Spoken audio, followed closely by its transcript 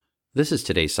This is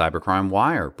today's Cybercrime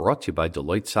Wire, brought to you by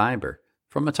Deloitte Cyber.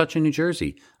 From Metuchen, New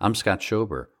Jersey, I'm Scott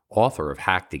Schober, author of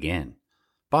Hacked Again.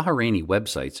 Bahraini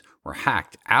websites were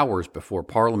hacked hours before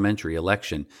parliamentary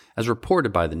election, as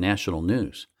reported by the national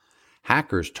news.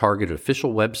 Hackers targeted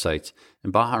official websites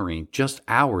in Bahrain just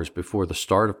hours before the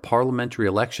start of parliamentary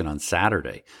election on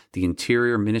Saturday, the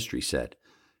Interior Ministry said.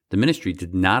 The ministry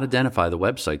did not identify the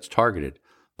websites targeted,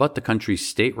 but the country's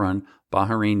state-run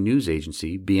Bahrain news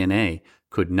agency, BNA,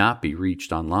 could not be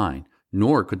reached online,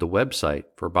 nor could the website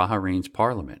for Bahrain's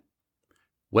parliament.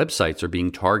 Websites are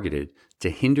being targeted to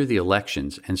hinder the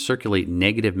elections and circulate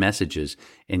negative messages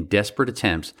in desperate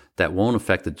attempts that won't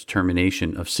affect the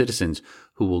determination of citizens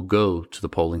who will go to the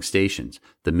polling stations,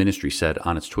 the ministry said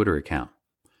on its Twitter account.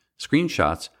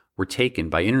 Screenshots were taken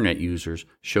by internet users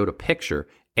showed a picture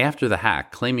after the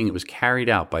hack claiming it was carried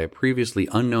out by a previously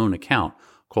unknown account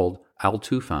called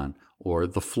Al-Tufan, or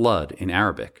the Flood in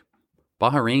Arabic.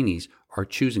 Bahrainis are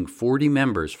choosing 40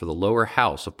 members for the lower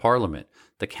house of parliament,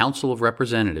 the Council of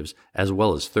Representatives, as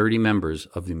well as 30 members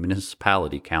of the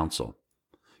Municipality Council.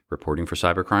 Reporting for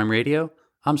Cybercrime Radio,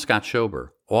 I'm Scott Schober,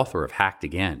 author of Hacked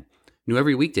Again. New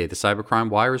every weekday, the Cybercrime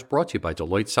Wire is brought to you by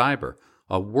Deloitte Cyber,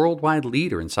 a worldwide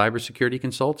leader in cybersecurity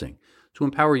consulting. To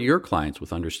empower your clients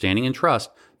with understanding and trust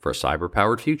for a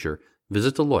cyber-powered future,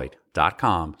 visit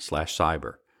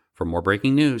Deloitte.com/cyber. For more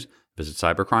breaking news, visit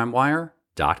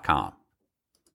cybercrimewire.com.